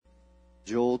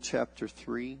Joel chapter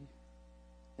 3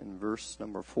 and verse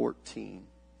number 14.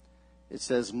 It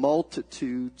says,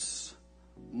 multitudes,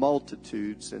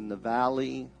 multitudes in the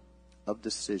valley of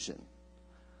decision.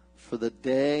 For the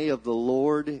day of the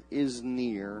Lord is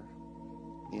near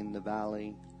in the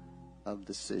valley of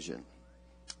decision.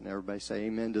 And everybody say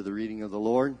amen to the reading of the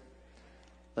Lord.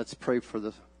 Let's pray for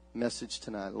the message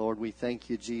tonight. Lord, we thank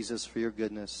you, Jesus, for your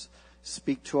goodness.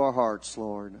 Speak to our hearts,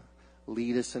 Lord.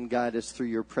 Lead us and guide us through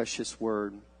your precious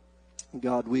word.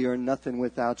 God, we are nothing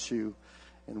without you,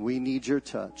 and we need your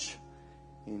touch.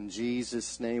 In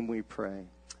Jesus' name we pray.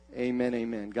 Amen,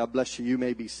 amen. God bless you. You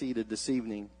may be seated this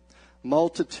evening.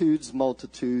 Multitudes,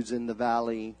 multitudes in the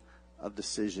valley of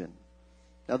decision.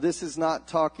 Now, this is not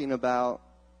talking about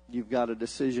you've got a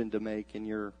decision to make and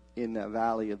you're in that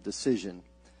valley of decision.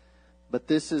 But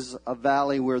this is a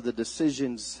valley where the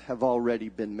decisions have already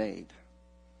been made.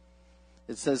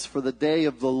 It says, for the day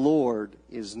of the Lord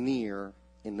is near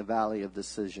in the valley of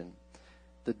decision.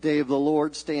 The day of the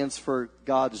Lord stands for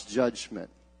God's judgment.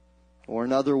 Or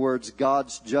in other words,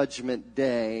 God's judgment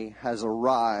day has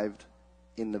arrived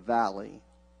in the valley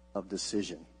of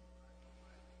decision.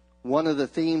 One of the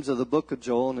themes of the book of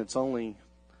Joel, and it's only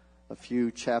a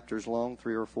few chapters long,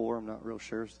 3 or 4, I'm not real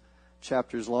sure,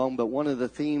 chapters long, but one of the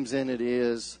themes in it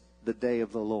is the day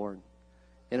of the Lord.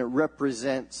 And it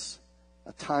represents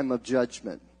a time of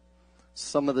judgment.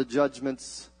 Some of the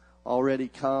judgments already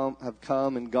have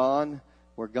come and gone,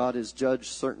 where God has judged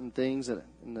certain things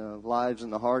in the lives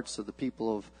and the hearts of the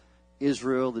people of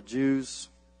Israel, the Jews.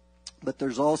 But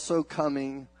there's also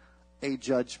coming a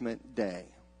judgment day.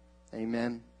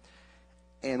 Amen.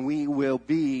 And you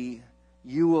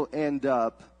will end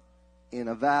up in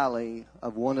a valley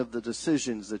of one of the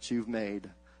decisions that you've made,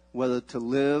 whether to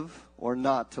live or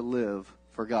not to live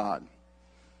for God.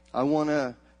 I want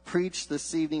to preach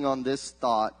this evening on this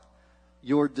thought.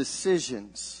 Your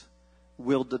decisions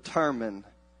will determine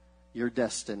your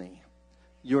destiny.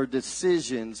 Your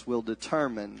decisions will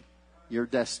determine your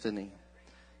destiny.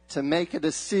 To make a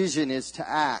decision is to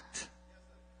act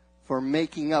for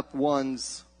making up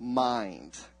one's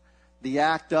mind. The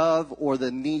act of or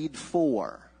the need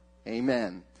for.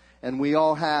 Amen. And we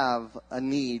all have a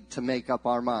need to make up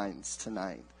our minds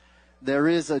tonight. There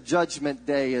is a judgment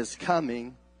day is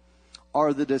coming.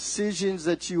 Are the decisions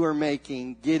that you are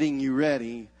making getting you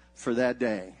ready for that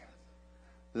day?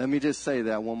 Let me just say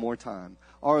that one more time.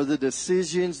 Are the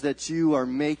decisions that you are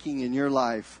making in your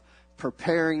life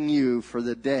preparing you for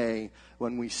the day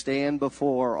when we stand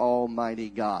before Almighty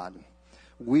God?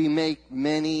 We make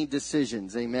many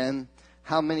decisions. Amen.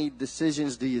 How many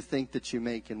decisions do you think that you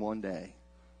make in one day?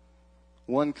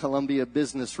 One Columbia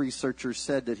business researcher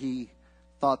said that he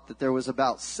thought that there was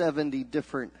about 70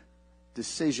 different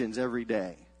decisions every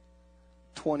day.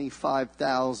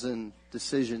 25,000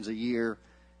 decisions a year.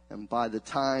 And by the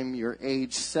time you're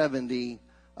age 70,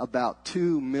 about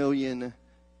 2 million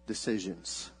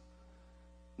decisions.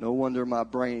 No wonder my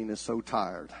brain is so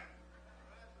tired.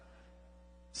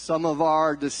 Some of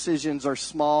our decisions are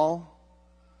small,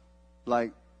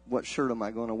 like what shirt am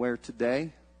I going to wear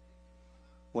today?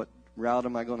 What route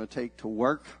am I going to take to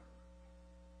work?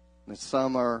 And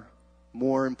some are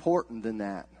more important than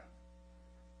that.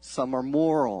 Some are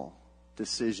moral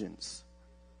decisions.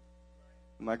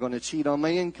 Am I going to cheat on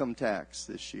my income tax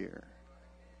this year?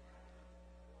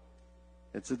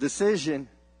 It's a decision.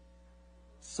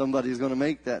 Somebody's going to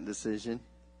make that decision.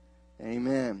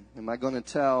 Amen. Am I going to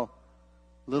tell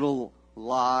a little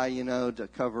lie, to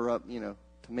cover up, to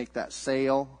make that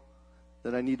sale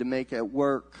that I need to make at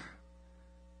work?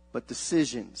 But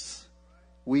decisions.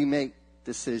 We make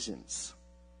decisions.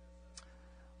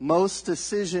 Most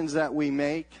decisions that we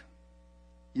make,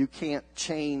 you can't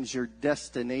change your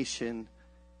destination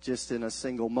just in a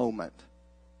single moment.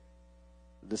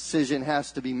 The decision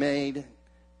has to be made.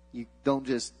 You don't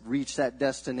just reach that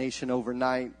destination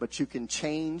overnight, but you can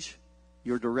change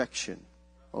your direction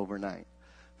overnight.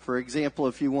 For example,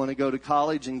 if you want to go to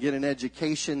college and get an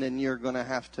education, then you're going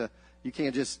to you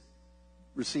can't just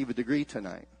receive a degree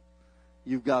tonight.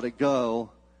 You've got to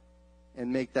go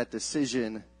and make that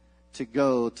decision to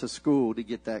go to school to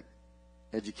get that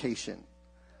education.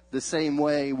 The same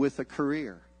way with a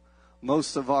career.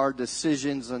 Most of our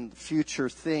decisions and future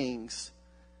things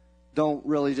don't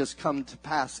really just come to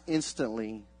pass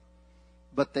instantly,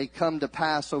 but they come to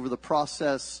pass over the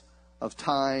process of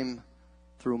time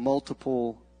through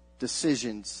multiple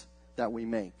decisions that we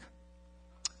make.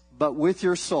 But with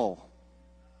your soul,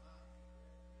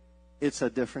 it's a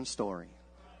different story.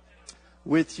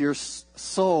 With your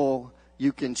soul,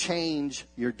 you can change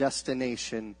your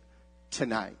destination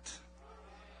tonight.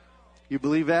 You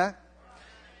believe that?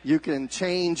 You can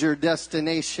change your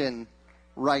destination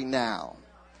right now.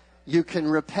 You can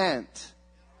repent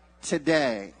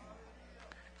today.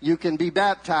 You can be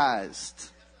baptized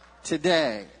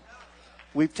today.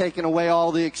 We've taken away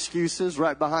all the excuses.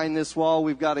 Right behind this wall,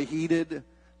 we've got a heated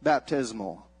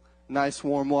baptismal. Nice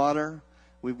warm water.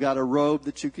 We've got a robe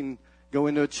that you can go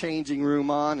into a changing room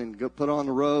on and go put on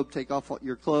the robe, take off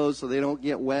your clothes so they don't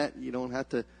get wet. You don't have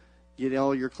to get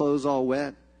all your clothes all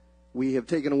wet. We have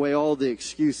taken away all the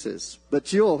excuses.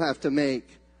 But you'll have to make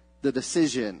the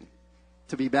decision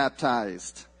to be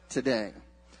baptized today.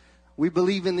 We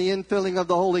believe in the infilling of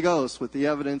the Holy Ghost with the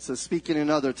evidence of speaking in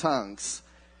other tongues.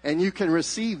 And you can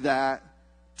receive that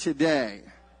today.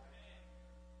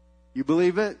 You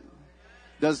believe it?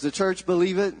 Does the church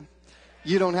believe it?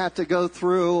 You don't have to go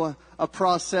through a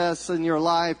process in your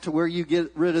life to where you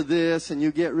get rid of this and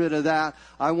you get rid of that.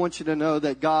 I want you to know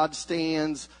that God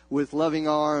stands with loving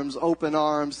arms, open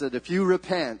arms, that if you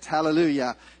repent,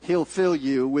 hallelujah, He'll fill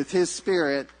you with His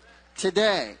Spirit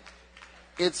today.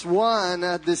 It's one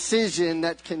decision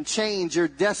that can change your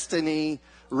destiny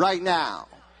right now,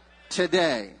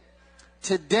 today.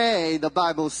 Today, the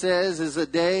Bible says, is a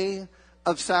day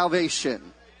of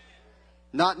salvation.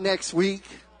 Not next week,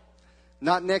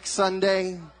 not next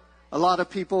Sunday. A lot of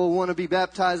people want to be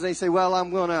baptized. They say, well,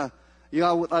 I'm going to,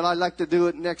 I'd like to do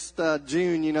it next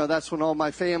June. That's when all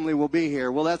my family will be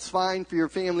here. Well, that's fine for your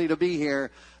family to be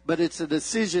here, but it's a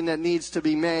decision that needs to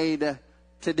be made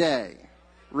today,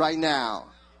 right now.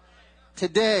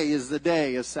 Today is the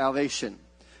day of salvation.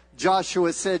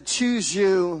 Joshua said, choose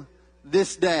you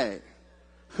this day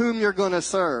whom you're going to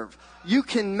serve. You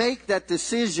can make that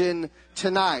decision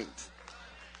tonight.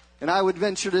 And I would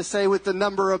venture to say with the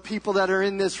number of people that are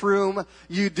in this room,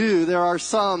 you do. There are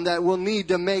some that will need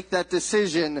to make that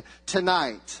decision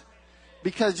tonight.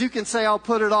 Because you can say, I'll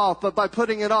put it off, but by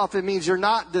putting it off, it means you're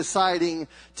not deciding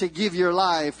to give your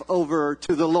life over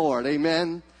to the Lord.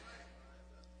 Amen?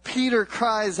 Peter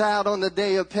cries out on the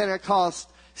day of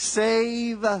Pentecost,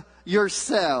 save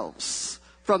yourselves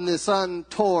from this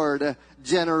untoward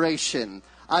generation.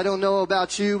 I don't know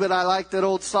about you, but I like that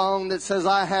old song that says,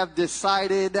 I have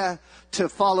decided to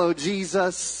follow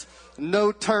Jesus.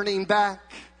 No turning back.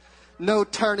 No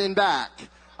turning back.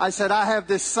 I said, I have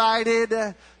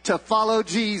decided to follow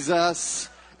Jesus,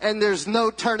 and there's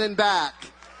no turning back.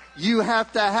 You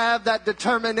have to have that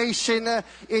determination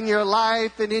in your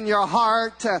life and in your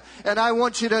heart. And I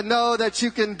want you to know that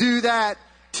you can do that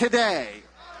today.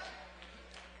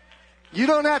 You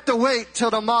don't have to wait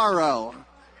till tomorrow.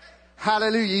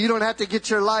 Hallelujah. You don't have to get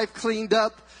your life cleaned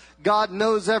up. God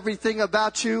knows everything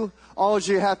about you. All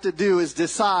you have to do is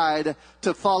decide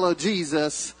to follow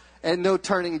Jesus and no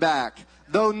turning back.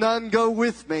 Though none go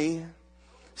with me,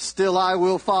 still I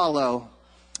will follow.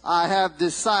 I have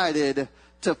decided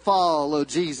to follow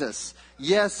Jesus.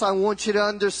 Yes, I want you to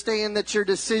understand that your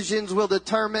decisions will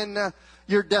determine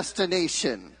your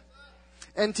destination.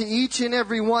 And to each and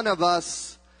every one of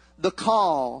us, the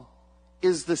call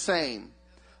is the same.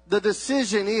 The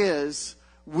decision is,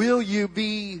 will you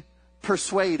be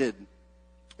persuaded?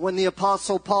 When the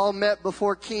Apostle Paul met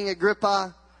before King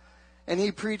Agrippa, and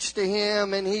he preached to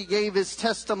him, and he gave his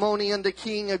testimony unto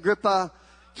King Agrippa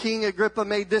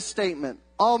made this statement,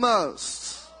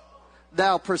 almost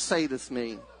thou persuadest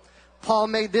me. Paul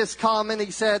made this comment,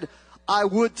 he said, I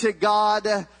would to God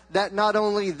that not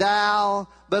only thou,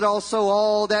 but also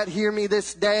all that hear me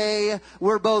this day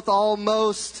were both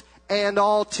almost and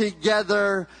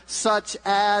altogether such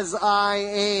as I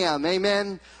am.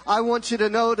 Amen. I want you to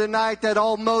know tonight that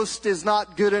almost is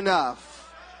not good enough.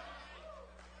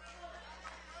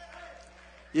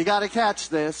 You got to catch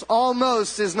this.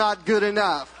 Almost is not good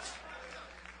enough.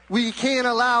 We can't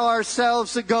allow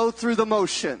ourselves to go through the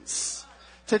motions,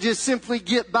 to just simply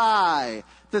get by,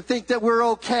 to think that we're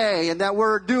okay and that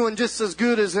we're doing just as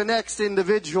good as the next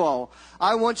individual.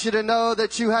 I want you to know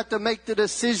that you have to make the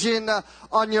decision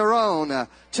on your own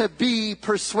to be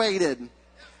persuaded.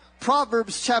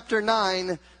 Proverbs chapter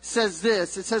 9 says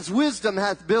this. It says, wisdom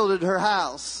hath builded her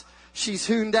house. She's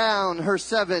hewn down her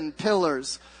 7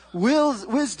 pillars.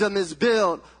 Wisdom is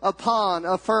built upon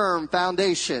a firm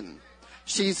foundation.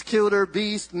 She's killed her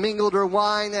beast, mingled her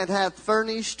wine, and hath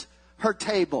furnished her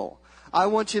table. I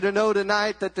want you to know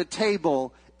tonight that the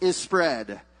table is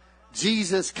spread.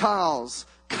 Jesus calls,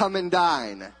 come and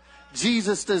dine.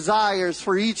 Jesus desires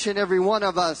for each and every one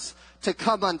of us to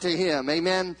come unto Him.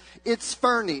 Amen. It's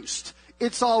furnished.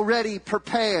 It's already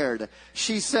prepared.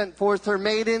 She sent forth her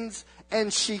maidens,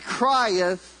 and she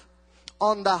crieth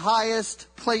on the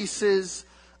highest places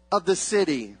of the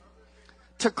city.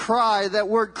 To cry, that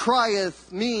word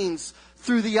crieth means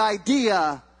through the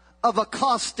idea of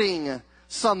accosting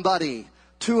somebody,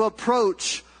 to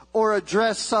approach or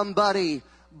address somebody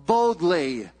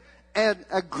boldly and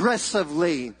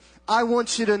aggressively. I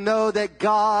want you to know that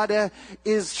God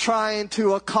is trying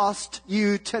to accost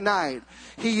you tonight.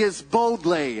 He is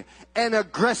boldly and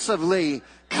aggressively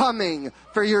coming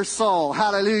for your soul.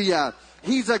 Hallelujah.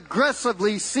 He's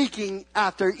aggressively seeking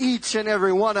after each and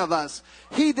every one of us.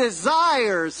 He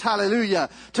desires, hallelujah,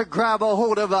 to grab a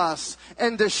hold of us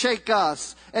and to shake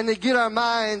us and to get our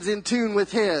minds in tune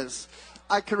with His.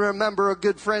 I can remember a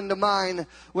good friend of mine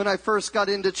when I first got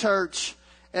into church.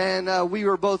 And we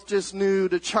were both just new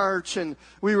to church, and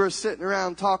we were sitting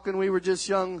around talking. We were just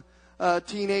young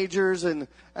teenagers, and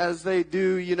as they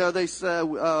do, you know, they said,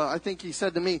 I think he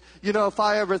said to me, you know, if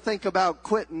I ever think about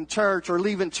quitting church or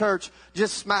leaving church,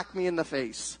 just smack me in the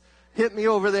face. Hit me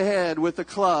over the head with a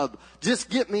club. Just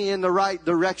get me in the right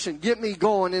direction. Get me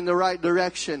going in the right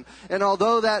direction. And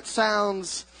although that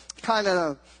sounds kind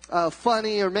of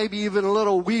funny or maybe even a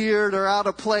little weird or out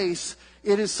of place,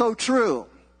 it is so true.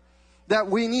 That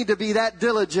we need to be that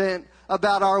diligent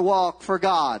about our walk for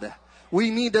God. We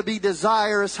need to be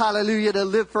desirous, hallelujah, to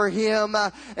live for Him.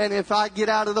 And if I get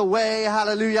out of the way,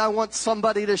 hallelujah, I want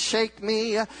somebody to shake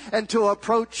me and to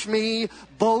approach me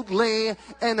boldly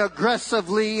and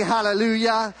aggressively,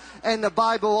 hallelujah. And the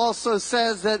Bible also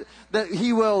says that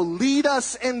He will lead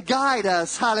us and guide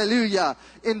us, hallelujah,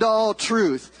 into all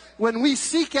truth. When we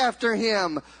seek after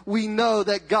Him, we know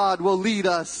that God will lead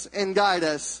us and guide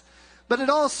us. But it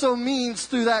also means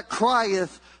through that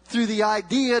crieth, through the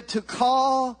idea to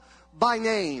call by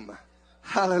name.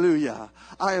 Hallelujah.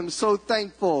 I am so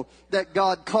thankful that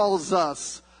God calls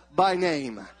us by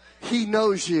name. He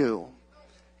knows you.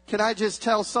 Can I just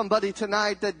tell somebody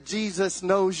tonight that Jesus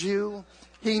knows you?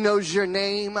 He knows your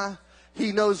name.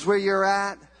 He knows where you're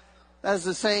at. As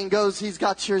the saying goes, He's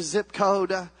got your zip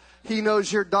code. He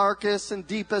knows your darkest and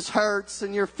deepest hurts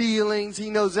and your feelings.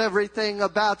 He knows everything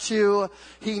about you.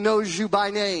 He knows you by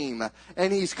name,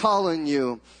 and He's calling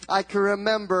you. I can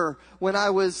remember when I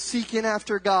was seeking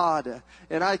after God,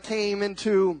 and I came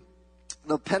into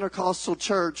the Pentecostal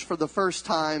church for the first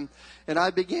time, and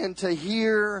I began to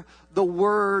hear the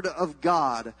Word of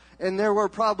God. And there were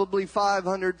probably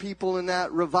 500 people in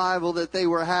that revival that they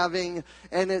were having,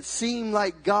 and it seemed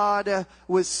like God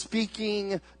was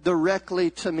speaking directly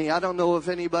to me. I don't know if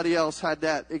anybody else had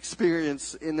that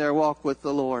experience in their walk with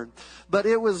the Lord, but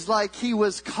it was like He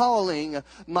was calling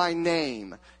my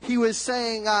name. He was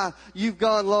saying, you've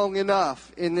gone long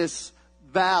enough in this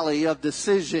valley of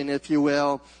decision, if you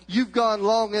will. You've gone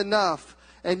long enough,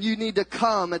 and you need to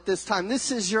come at this time.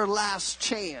 This is your last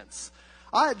chance.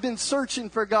 I had been searching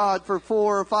for God for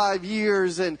 4 or 5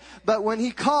 years, but when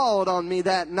He called on me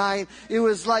that night, it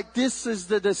was like, this is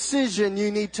the decision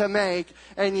you need to make,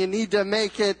 and you need to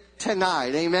make it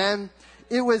tonight. Amen?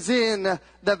 It was in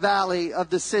the valley of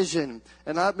decision.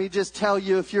 And let me just tell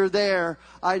you, if you're there,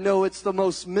 I know it's the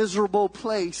most miserable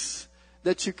place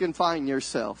that you can find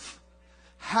yourself.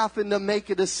 Having to make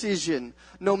a decision,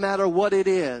 no matter what it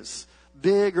is,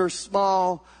 big or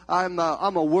small. I'm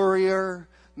a worrier.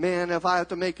 Man, if I have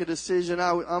to make a decision,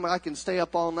 I can stay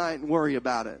up all night and worry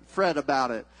about it, fret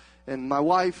about it. And my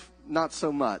wife, not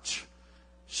so much.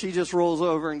 She just rolls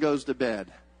over and goes to bed.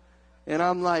 And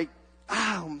I'm like,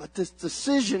 but this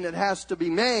decision that has to be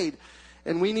made.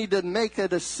 And we need to make a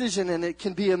decision, and it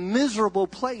can be a miserable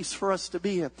place for us to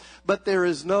be in. But there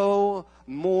is no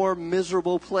more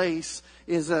miserable place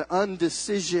is an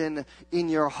undecision in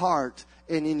your heart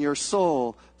and in your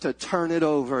soul to turn it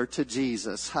over to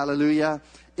Jesus. Hallelujah.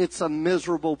 It's a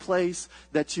miserable place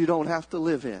that you don't have to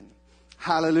live in.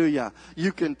 Hallelujah.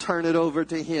 You can turn it over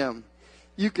to Him.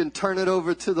 You can turn it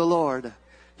over to the Lord.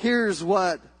 Here's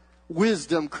what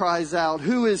wisdom cries out.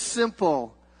 Who is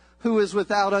simple? Who is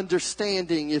without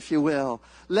understanding, if you will?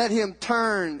 Let him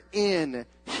turn in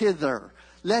hither.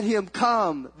 Let him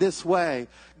come this way.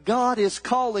 God is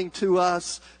calling to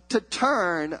us to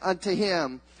turn unto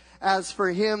Him. As for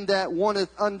him that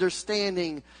wanteth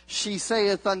understanding, she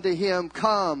saith unto him,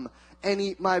 come and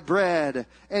eat my bread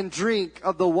and drink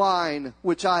of the wine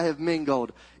which I have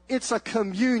mingled. It's a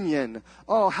communion,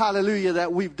 oh hallelujah,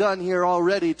 that we've done here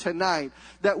already tonight,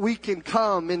 that we can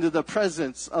come into the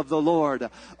presence of the Lord.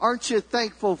 Aren't you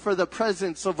thankful for the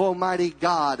presence of Almighty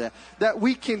God, that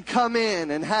we can come in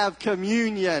and have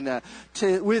communion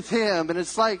with Him? And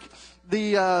it's like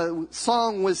the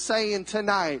song was saying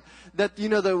tonight, that, you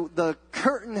know, the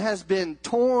curtain has been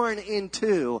torn in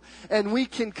two, and we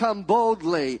can come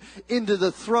boldly into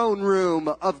the throne room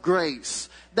of grace.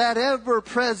 That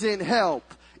ever-present help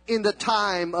in the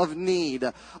time of need.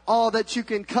 All that you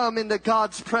can come into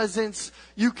God's presence.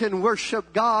 You can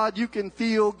worship God. You can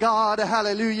feel God.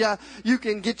 Hallelujah. You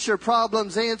can get your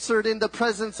problems answered in the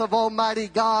presence of Almighty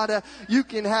God. You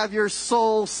can have your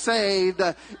soul saved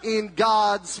in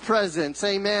God's presence.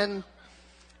 Amen.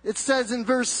 It says in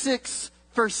verse 6,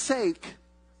 forsake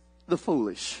the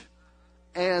foolish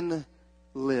and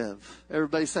live.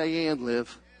 Everybody say, and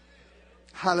live.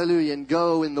 Hallelujah. And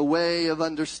go in the way of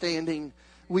understanding.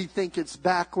 We think it's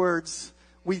backwards.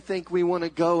 We think we want to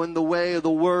go in the way of the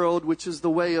world, which is the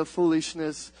way of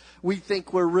foolishness. We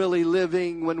think we're really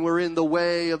living when we're in the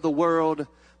way of the world,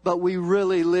 but we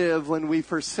really live when we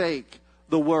forsake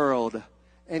the world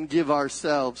and give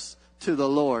ourselves to the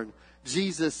Lord.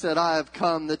 Jesus said, I have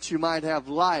come that you might have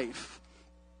life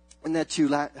and that you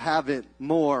have it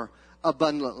more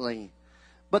abundantly.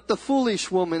 But the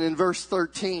foolish woman in verse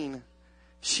 13,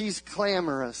 she's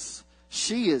clamorous.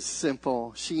 She is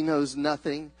simple. She knows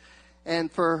nothing.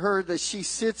 And for her that she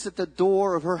sits at the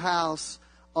door of her house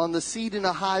on the seat in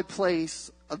a high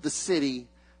place of the city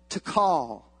to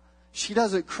call. She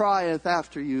doesn't crieth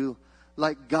after you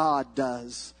like God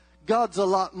does. God's a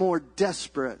lot more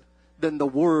desperate than the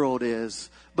world is.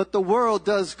 But the world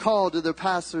does call to their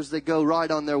pastors that go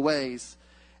right on their ways.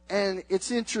 And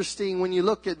it's interesting when you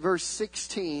look at verse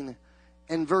 16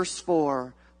 and verse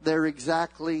 4, they're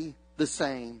exactly the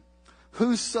same.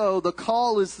 Whoso, the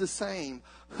call is the same.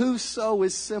 Whoso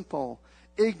is simple,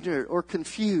 ignorant, or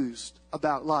confused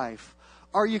about life.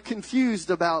 Are you confused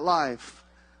about life?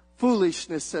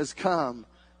 Foolishness says, come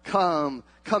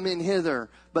in hither.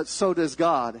 But so does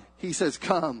God. He says,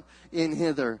 come in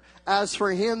hither. As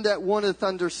for him that wanteth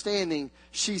understanding,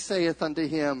 she saith unto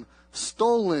him,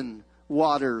 stolen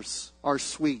waters are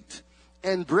sweet,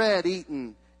 and bread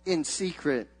eaten in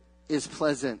secret is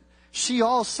pleasant. She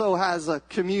also has a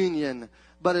communion,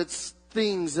 but it's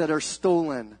things that are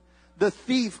stolen. The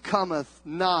thief cometh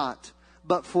not,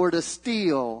 but for to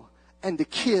steal and to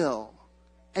kill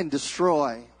and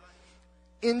destroy.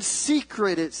 In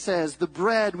secret, it says, the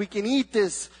bread, we can eat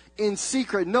this in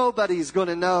secret. Nobody's going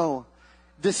to know.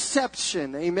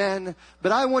 Deception, amen.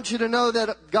 But I want you to know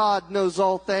that God knows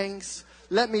all things.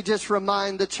 Let me just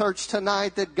remind the church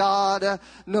tonight that God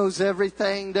knows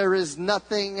everything. There is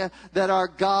nothing that our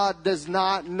God does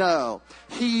not know.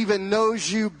 He even knows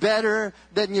you better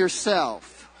than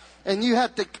yourself. And you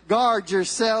have to guard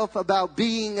yourself about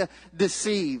being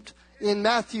deceived. In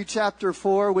Matthew chapter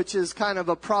 4, which is kind of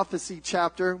a prophecy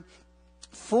chapter,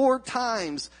 4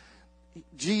 times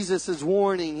Jesus is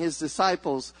warning his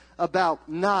disciples about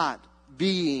not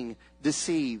being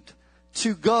deceived,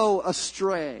 to go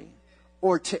astray,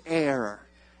 or to err.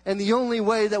 And the only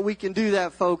way that we can do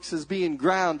that, folks, is being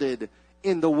grounded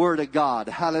in the Word of God.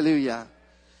 Hallelujah.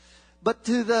 But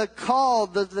to the call,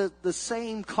 the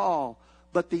same call,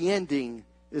 but the ending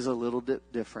is a little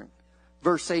bit different.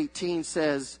 Verse 18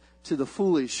 says, to the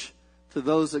foolish, to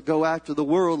those that go after the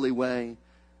worldly way,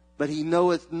 but he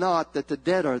knoweth not that the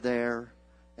dead are there,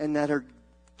 and that her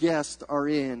guests are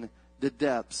in the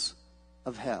depths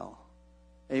of hell.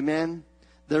 Amen.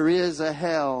 There is a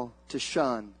hell to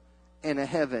shun and a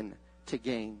heaven to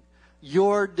gain.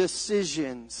 Your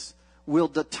decisions will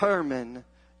determine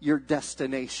your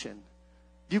destination.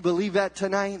 Do you believe that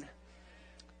tonight?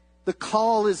 The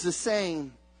call is the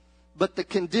same, but the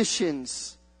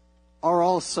conditions are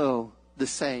also the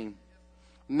same.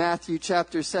 Matthew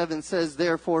chapter 7 says,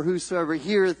 therefore, whosoever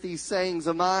heareth these sayings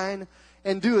of mine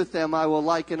and doeth them, I will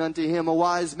liken unto him a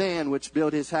wise man which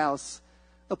built his house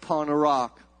upon a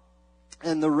rock.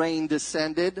 And the rain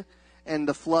descended, and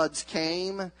the floods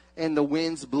came, and the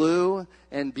winds blew,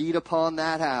 and beat upon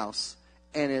that house.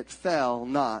 And it fell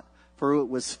not, for it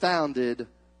was founded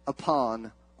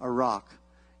upon a rock.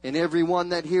 And every one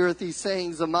that heareth these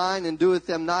sayings of mine, and doeth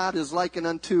them not, is likened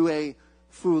unto a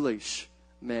foolish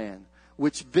man,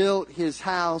 which built his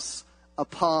house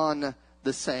upon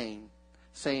the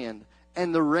sand.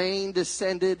 And the rain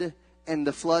descended, and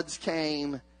the floods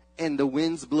came, and the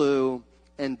winds blew,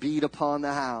 and beat upon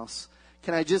the house.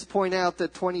 Can I just point out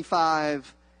that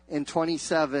 25 and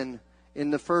 27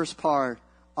 in the first part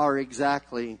are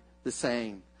exactly the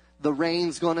same. The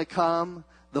rain's going to come,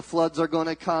 the floods are going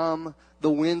to come, the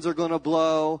winds are going to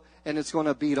blow, and it's going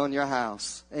to beat on your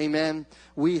house. Amen.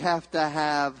 We have to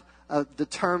have a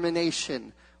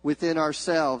determination within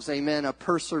ourselves. Amen. A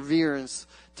perseverance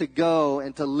to go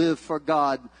and to live for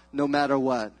God no matter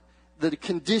what. The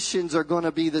conditions are going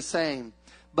to be the same,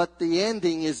 but the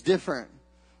ending is different.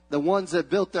 The ones that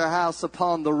built their house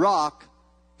upon the rock,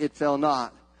 it fell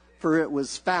not, for it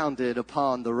was founded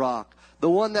upon the rock. The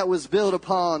one that was built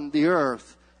upon the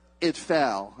earth, it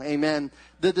fell. Amen.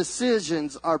 The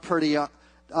decisions are pretty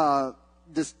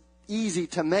just easy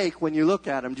to make when you look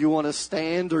at them. Do you want to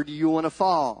stand or do you want to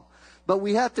fall? But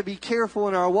we have to be careful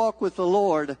in our walk with the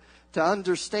Lord to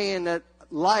understand that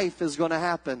life is going to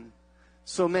happen.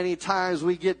 So many times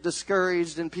we get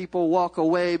discouraged and people walk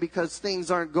away because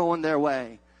things aren't going their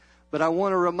way. But I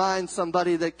want to remind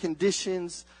somebody that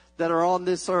conditions that are on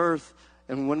this earth,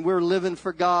 and when we're living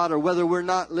for God or whether we're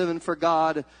not living for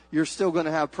God, you're still going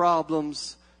to have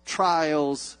problems,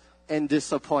 trials, and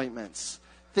disappointments.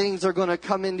 Things are going to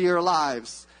come into your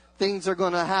lives. Things are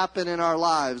going to happen in our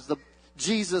lives.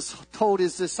 Jesus told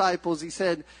his disciples, he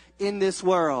said, in this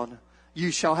world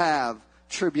you shall have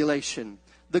tribulation.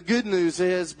 The good news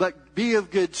is, but be of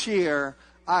good cheer,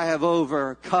 I have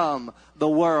overcome the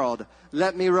world.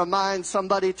 Let me remind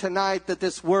somebody tonight that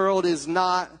this world is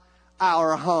not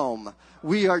our home.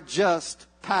 We are just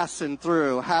passing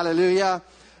through. Hallelujah.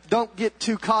 Don't get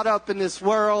too caught up in this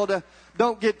world.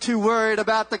 Don't get too worried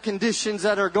about the conditions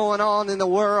that are going on in the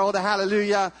world.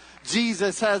 Hallelujah.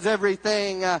 Jesus has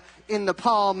everything in the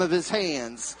palm of his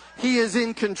hands. He is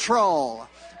in control.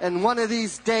 And one of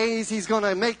these days, he's going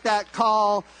to make that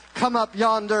call, come up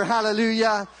yonder,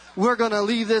 hallelujah. We're going to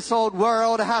leave this old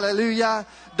world, hallelujah.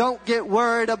 Don't get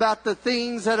worried about the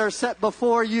things that are set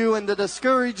before you and the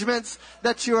discouragements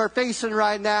that you are facing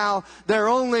right now. They're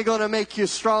only going to make you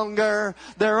stronger.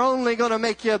 They're only going to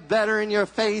make you better in your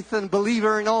faith and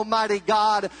believer in Almighty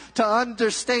God, to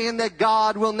understand that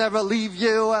God will never leave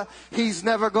you. He's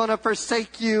never going to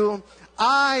forsake you.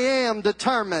 I am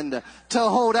determined to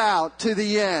hold out to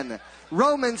the end.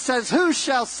 Romans says, who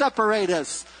shall separate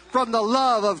us from the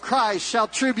love of Christ? Shall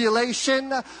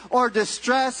tribulation or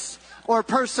distress or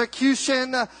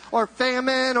persecution or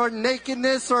famine or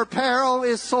nakedness or peril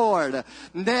is sword?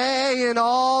 Nay, in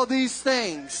all these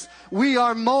things we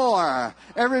are more.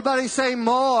 Everybody say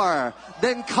more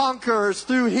than conquerors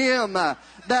through him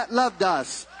that loved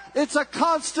us. It's a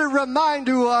constant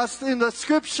reminder to us in the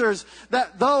scriptures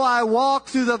that though I walk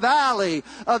through the valley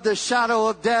of the shadow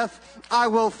of death, I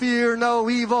will fear no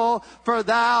evil, for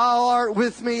thou art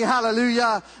with me.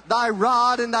 Hallelujah. Thy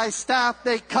rod and thy staff,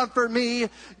 they comfort me.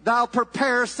 Thou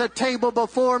preparest a table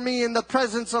before me in the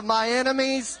presence of my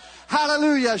enemies.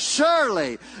 Hallelujah.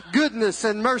 Surely goodness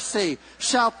and mercy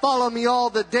shall follow me all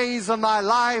the days of my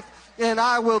life, and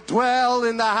I will dwell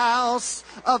in the house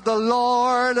of the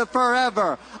Lord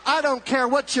forever. I don't care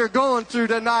what you're going through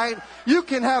tonight. You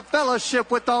can have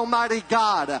fellowship with Almighty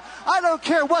God. I don't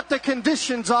care what the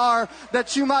conditions are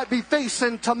that you might be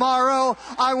facing tomorrow.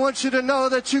 I want you to know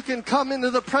that you can come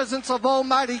into the presence of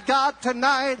Almighty God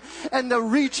tonight and to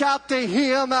reach out to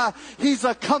him. He's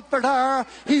a comforter.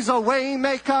 He's a way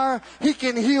maker. He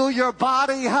can heal your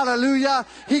body. Hallelujah.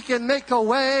 He can make a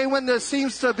way when there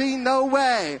seems to be no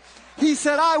way. He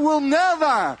said, I will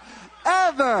never,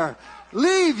 ever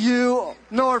leave you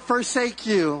nor forsake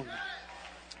you.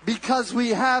 Because we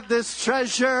have this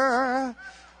treasure,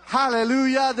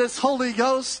 hallelujah, this Holy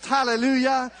Ghost,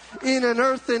 hallelujah, in an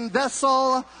earthen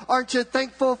vessel. Aren't you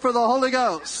thankful for the Holy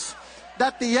Ghost?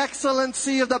 That the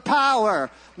excellency of the power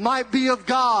might be of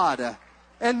God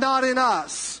and not in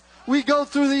us. We go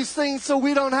through these things so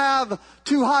we don't have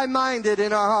too high-minded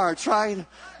in our hearts, right?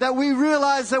 That we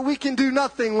realize that we can do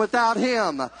nothing without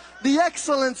him. The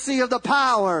excellency of the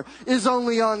power is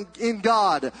only in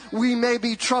God. We may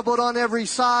be troubled on every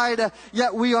side,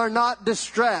 yet we are not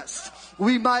distressed.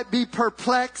 We might be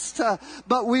perplexed,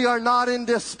 but we are not in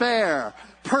despair.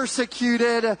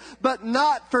 Persecuted, but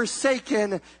not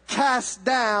forsaken. Cast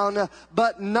down,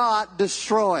 but not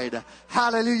destroyed.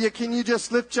 Hallelujah. Can you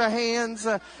just lift your hands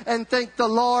and thank the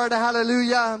Lord?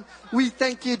 Hallelujah. We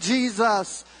thank you,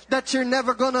 Jesus, that you're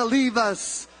never going to leave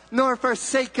us nor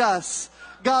forsake us.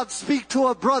 God, speak to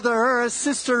a brother or a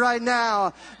sister right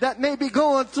now that may be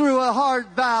going through a hard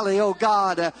valley, oh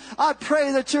God. I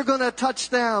pray that you're going to touch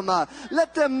them.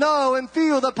 Let them know and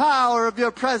feel the power of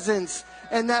your presence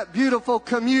and that beautiful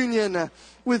communion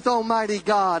with Almighty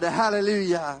God.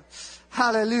 Hallelujah.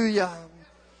 Hallelujah.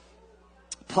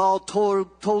 Paul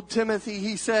told Timothy,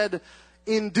 he said,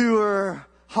 endure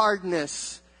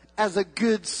hardness as a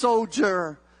good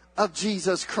soldier of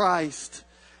Jesus Christ.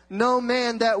 No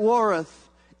man that warreth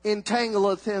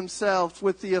entangleth himself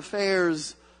with the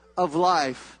affairs of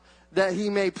life, that he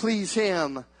may please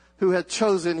him who hath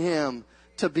chosen him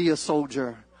to be a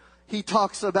soldier. He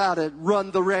talks about it.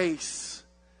 Run the race.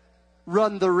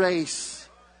 Run the race.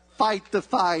 Fight the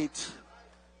fight.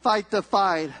 Fight the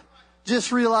fight.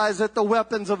 Just realize that the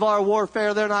weapons of our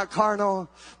warfare, they're not carnal,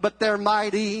 but they're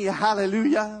mighty.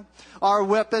 Hallelujah. Our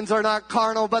weapons are not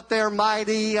carnal, but they're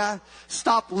mighty.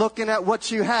 Stop looking at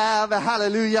what you have,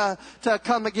 hallelujah, to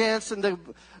come against and to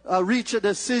reach a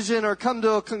decision or come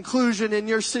to a conclusion in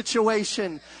your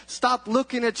situation. Stop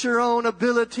looking at your own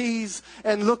abilities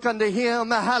and look unto Him,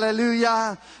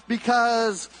 hallelujah,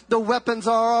 because the weapons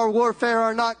of our warfare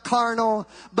are not carnal,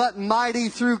 but mighty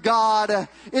through God.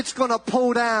 It's going to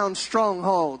pull down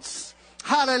strongholds.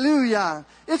 Hallelujah.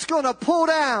 It's going to pull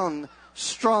down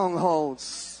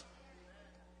strongholds.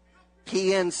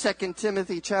 In 2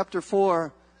 Timothy chapter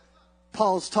 4,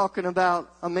 Paul's talking about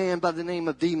a man by the name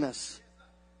of Demas.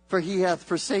 For he hath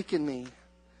forsaken me,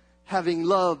 having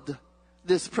loved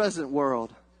this present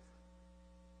world.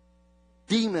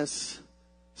 Demas,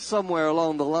 somewhere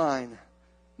along the line,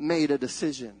 made a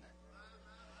decision.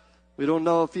 We don't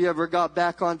know if he ever got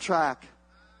back on track.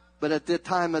 But at the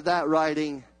time of that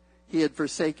writing, he had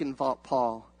forsaken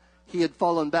Paul. He had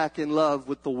fallen back in love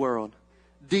with the world.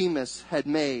 Demas had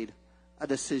made a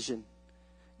decision.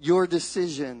 Your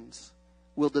decisions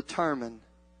will determine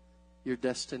your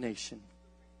destination.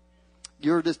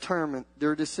 Your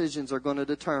decisions are going to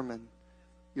determine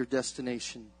your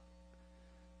destination.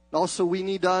 Also, we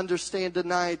need to understand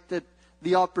tonight that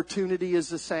the opportunity is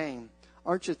the same.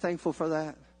 Aren't you thankful for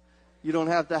that? You don't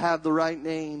have to have the right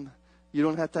name. You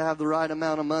don't have to have the right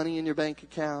amount of money in your bank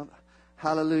account.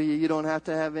 Hallelujah. You don't have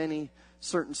to have any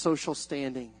certain social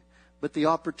standing. But the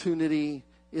opportunity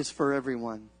is for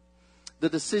everyone. The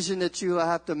decision that you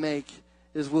have to make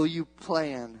is, will you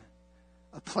plan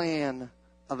a plan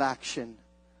of action?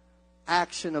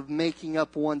 Action of making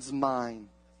up one's mind.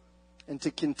 And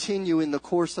to continue in the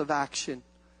course of action,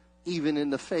 even in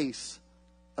the face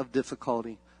of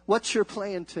difficulty. What's your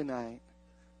plan tonight?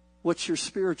 What's your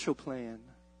spiritual plan?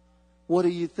 What are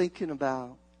you thinking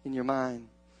about in your mind?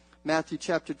 Matthew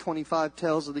chapter 25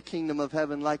 tells of the kingdom of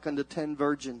heaven like unto 10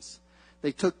 virgins.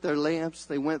 They took their lamps.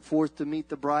 They went forth to meet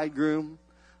the bridegroom.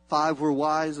 5 were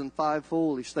wise and 5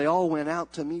 foolish. They all went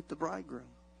out to meet the bridegroom.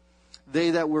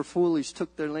 They that were foolish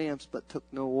took their lamps, but took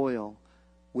no oil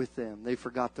with them. They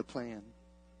forgot the plan.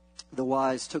 The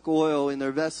wise took oil in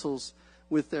their vessels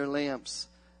with their lamps.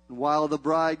 And while the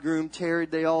bridegroom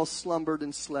tarried, they all slumbered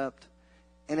and slept.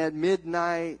 And at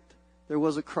midnight there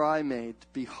was a cry made,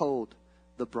 Behold,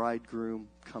 the bridegroom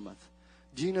cometh.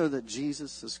 Do you know that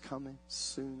Jesus is coming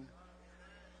soon?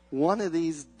 One of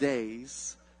these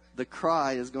days, the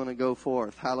cry is going to go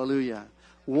forth. Hallelujah.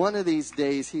 One of these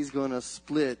days, He's going to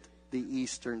split the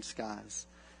eastern skies.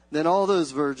 Then all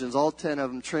those virgins, all 10 of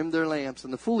them, trimmed their lamps.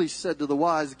 And the foolish said to the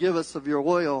wise, Give us of your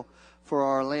oil, for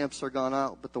our lamps are gone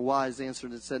out. But the wise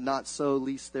answered and said, Not so,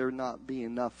 lest there not be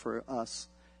enough for us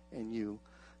and you.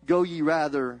 Go ye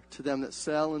rather to them that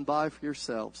sell and buy for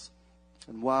yourselves.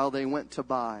 And while they went to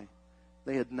buy,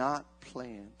 they had not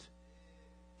planned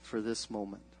for this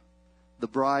moment. The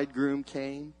bridegroom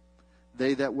came.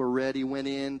 They that were ready went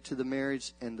in to the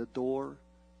marriage, and the door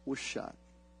was shut.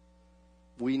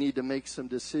 We need to make some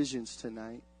decisions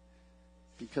tonight,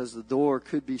 because the door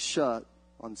could be shut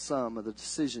on some of the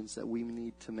decisions that we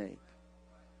need to make.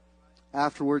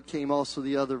 Afterward came also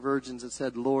the other virgins that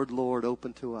said, Lord, Lord,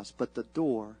 open to us. But the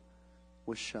door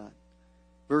was shut.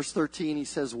 Verse 13, he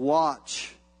says,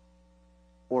 Watch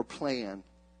or plan,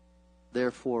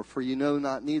 therefore, for you know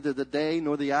not neither the day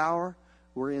nor the hour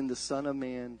wherein the Son of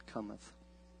Man cometh.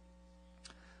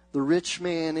 The rich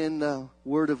man in the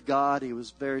Word of God, he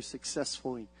was very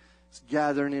successful. He was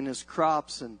gathering in his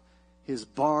crops, and his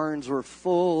barns were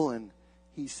full, and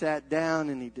he sat down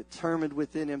and he determined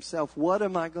within himself, what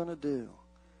am I going to do?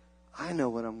 I know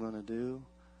what I'm going to do.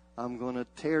 I'm going to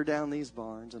tear down these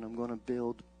barns, and I'm going to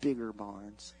build bigger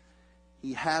barns.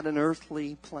 He had an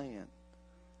earthly plan.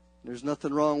 There's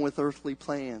nothing wrong with earthly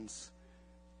plans.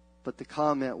 But the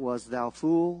comment was, Thou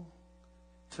fool,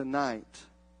 tonight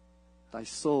thy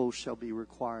soul shall be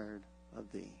required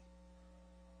of thee.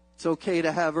 It's okay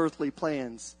to have earthly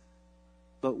plans,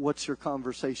 but what's your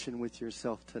conversation with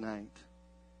yourself tonight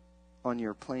on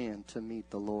your plan to meet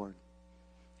the Lord?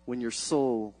 When your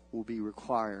soul will be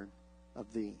required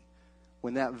of thee.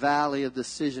 When that valley of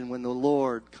decision, when the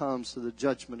Lord comes to the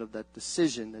judgment of that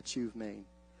decision that you've made.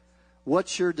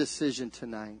 What's your decision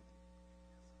tonight?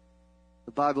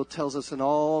 The Bible tells us in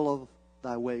all of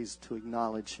thy ways to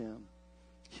acknowledge Him.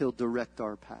 He'll direct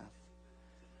our path.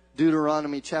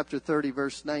 Deuteronomy chapter 30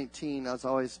 verse 19 has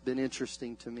always been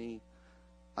interesting to me.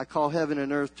 I call heaven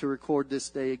and earth to record this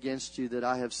day against you that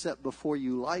I have set before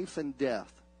you life and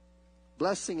death,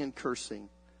 blessing and cursing.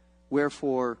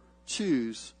 Wherefore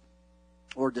choose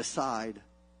or decide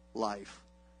life,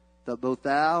 that both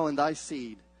thou and thy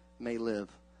seed may live.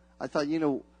 I thought,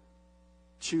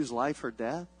 choose life or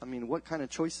death? I mean, what kind of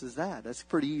choice is that? That's a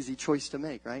pretty easy choice to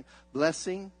make, right?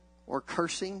 Blessing or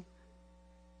cursing?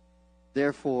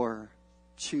 Therefore,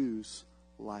 choose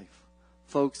life.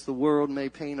 Folks, the world may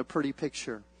paint a pretty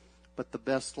picture, but the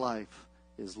best life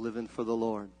is living for the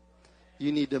Lord.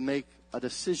 You need to make a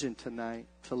decision tonight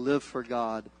to live for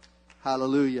God.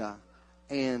 Hallelujah.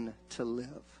 And to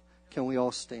live. Can we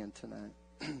all stand tonight?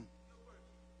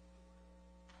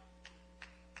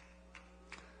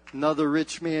 Another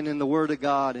rich man in the Word of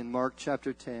God in Mark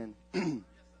chapter 10.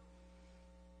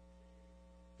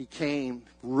 He came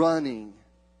running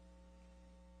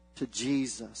to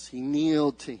Jesus. He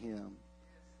kneeled to him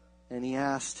and he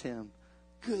asked him,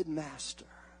 "Good master,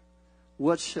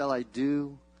 what shall I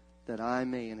do that I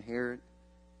may inherit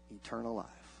eternal life?"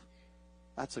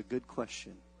 That's a good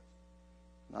question.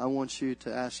 I want you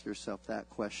to ask yourself that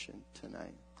question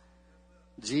tonight.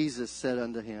 Jesus said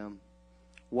unto him,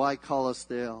 "Why callest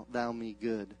thou me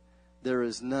good? There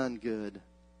is none good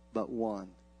but one,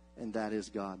 and that is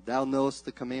God. Thou knowest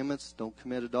the commandments. Don't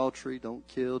commit adultery, don't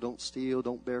kill, don't steal,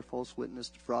 don't bear false witness,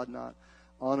 defraud not,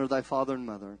 honor thy father and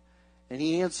mother." And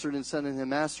he answered and said unto him,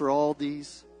 "Master, all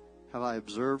these have I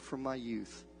observed from my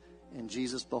youth." And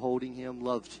Jesus, beholding him,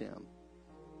 loved him.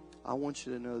 I want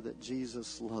you to know that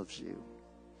Jesus loves you.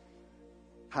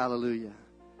 Hallelujah.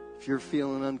 If you're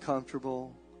feeling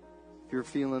uncomfortable,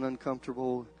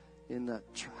 in the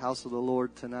house of the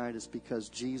Lord tonight, it's because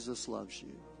Jesus loves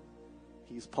you.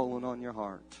 He's pulling on your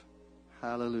heart.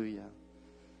 Hallelujah.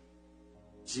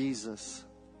 Jesus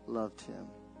loved him.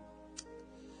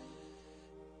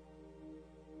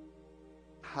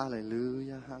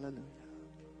 Hallelujah, hallelujah.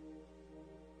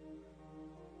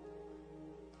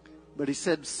 But he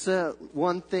said,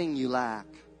 one thing you lack.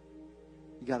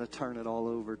 You got to turn it all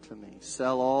over to me.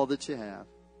 Sell all that you have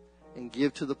and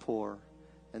give to the poor,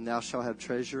 and thou shalt have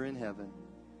treasure in heaven.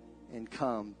 And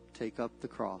come, take up the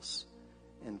cross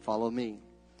and follow me.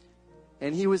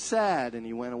 And he was sad, and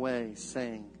he went away,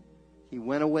 saying, he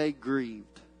went away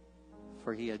grieved,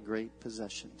 for he had great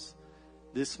possessions.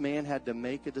 This man had to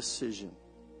make a decision.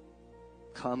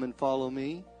 Come and follow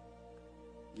me,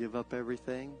 give up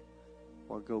everything,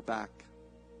 or go back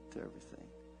to everything.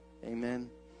 Amen.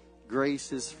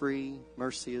 Grace is free,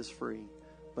 mercy is free,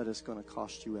 but it's going to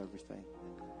cost you everything.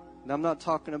 And I'm not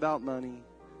talking about money.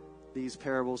 These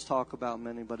parables talk about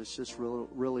money, but it's just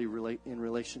really in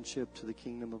relationship to the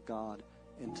kingdom of God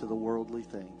and to the worldly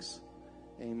things.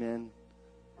 Amen.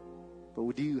 But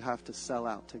we do have to sell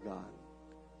out to God.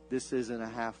 This isn't a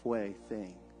halfway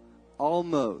thing.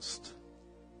 Almost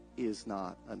is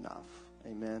not enough.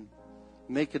 Amen.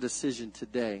 Make a decision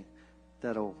today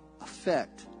that'll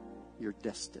affect your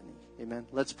destiny. Amen.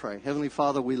 Let's pray. Heavenly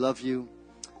Father, we love you.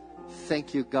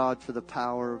 Thank you, God, for the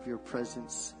power of your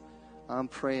presence. I'm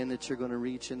praying that you're going to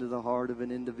reach into the heart of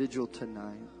an individual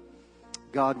tonight.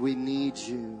 God, we need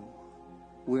you.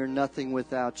 We're nothing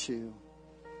without you.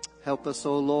 Help us,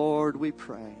 oh Lord, we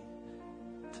pray,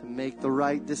 to make the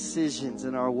right decisions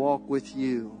in our walk with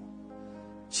you.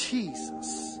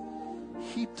 Jesus.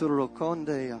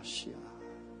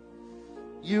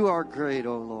 You are great,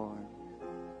 O Lord,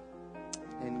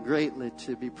 and greatly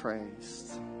to be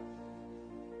praised.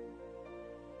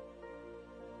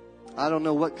 I don't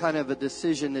know what kind of a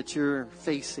decision that you're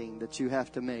facing, that you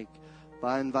have to make, but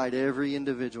I invite every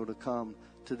individual to come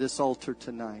to this altar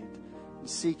tonight and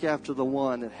seek after the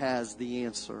one that has the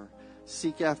answer.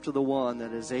 Seek after the one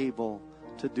that is able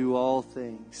to do all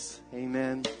things.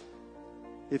 Amen.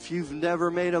 If you've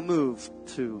never made a move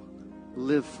to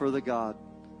live for God,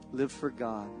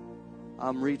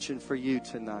 I'm reaching for you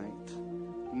tonight.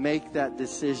 Make that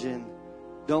decision.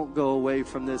 Don't go away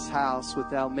from this house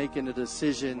without making a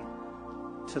decision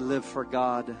to live for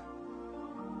God.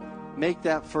 Make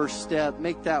that first step.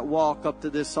 Make that walk up to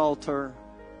this altar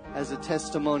as a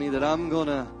testimony that I'm going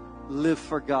to live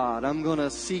for God. I'm going to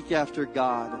seek after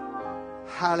God.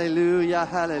 Hallelujah,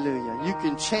 hallelujah. You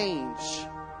can change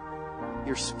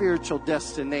your spiritual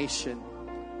destination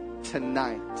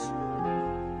tonight.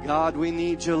 God, we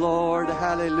need you, Lord.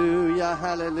 Hallelujah,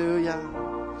 hallelujah.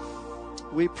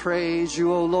 We praise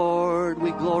you, O Lord.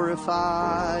 We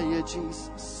glorify you,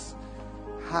 Jesus.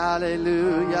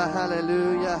 Hallelujah,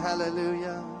 hallelujah,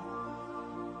 hallelujah.